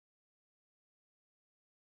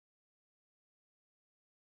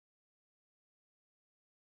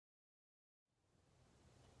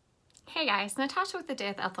Hey guys, Natasha with the Day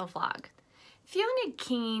with Ethel vlog. Fiona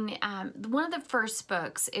Keane, one of the first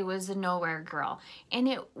books, it was a Nowhere Girl, and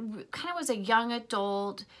it kind of was a young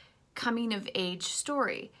adult coming of age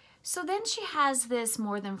story. So then she has this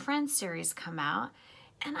More Than Friends series come out,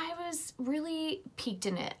 and I was really piqued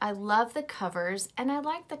in it. I love the covers and I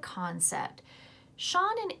like the concept.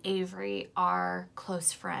 Sean and Avery are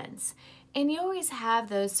close friends, and you always have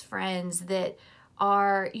those friends that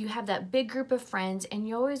you have that big group of friends, and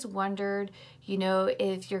you always wondered,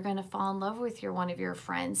 if you're gonna fall in love with one of your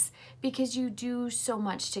friends because you do so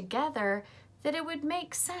much together that it would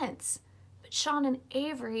make sense. But Sean and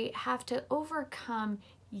Avery have to overcome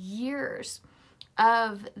years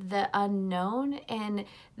of the unknown and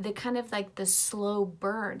the kind of like the slow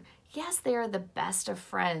burn. Yes, they are the best of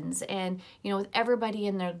friends, and with everybody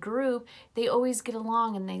in their group, they always get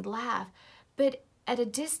along and they laugh. But at a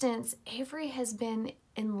distance, Avery has been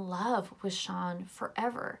in love with Sean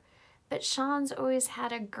forever. But Sean's always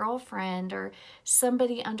had a girlfriend or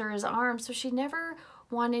somebody under his arm, so she never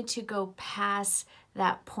wanted to go past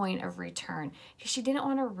that point of return because she didn't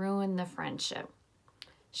want to ruin the friendship.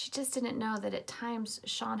 She just didn't know that at times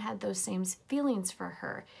Sean had those same feelings for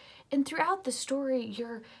her. And throughout the story,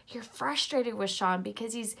 you're frustrated with Sean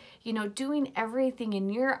because he's, doing everything in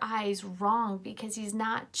your eyes wrong because he's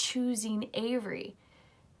not choosing Avery.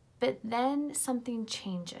 But then something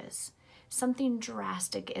changes, something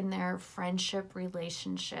drastic in their friendship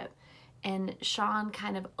relationship. And Sean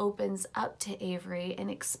kind of opens up to Avery and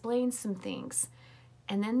explains some things.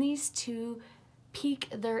 And then these two pique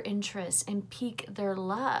their interest and pique their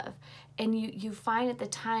love, and you find at the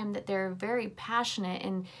time that they're very passionate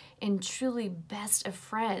and truly best of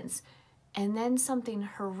friends. And then something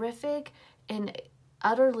horrific and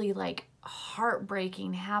utterly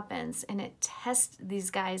heartbreaking happens, and it tests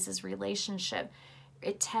these guys' relationship.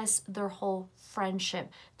 It tests their whole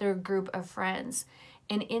friendship, their group of friends.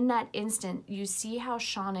 And in that instant, you see how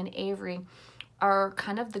Sean and Avery are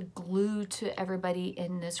kind of the glue to everybody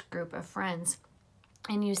in this group of friends.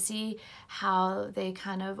 And you see how they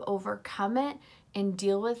kind of overcome it and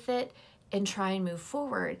deal with it and try and move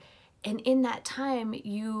forward. And in that time,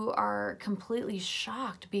 you are completely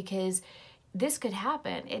shocked because this could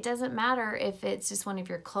happen. It doesn't matter if it's just one of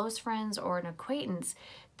your close friends or an acquaintance.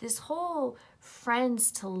 This whole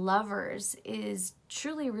friends to lovers is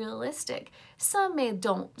truly realistic. Some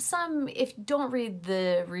don't read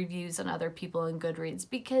the reviews on other people in Goodreads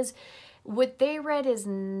because what they read is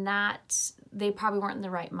not, they probably weren't in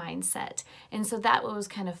the right mindset. And so that was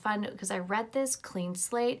kind of fun because I read this clean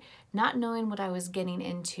slate, not knowing what I was getting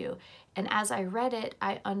into. And as I read it,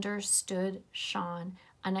 I understood Sean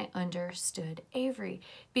and I understood Avery,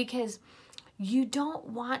 because you don't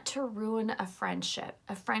want to ruin a friendship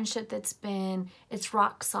that's it's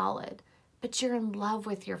rock solid, but you're in love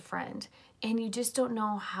with your friend and you just don't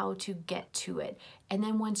know how to get to it. And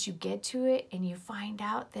then once you get to it and you find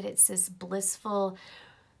out that it's this blissful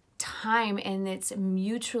time and it's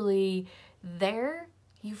mutually there,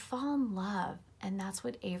 you fall in love. And that's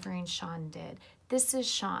what Avery and Sean did. This is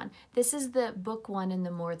Sean. This is the book 1 in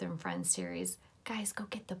the More Than Friends series. Guys, go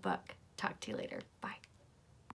get the book. Talk to you later. Bye.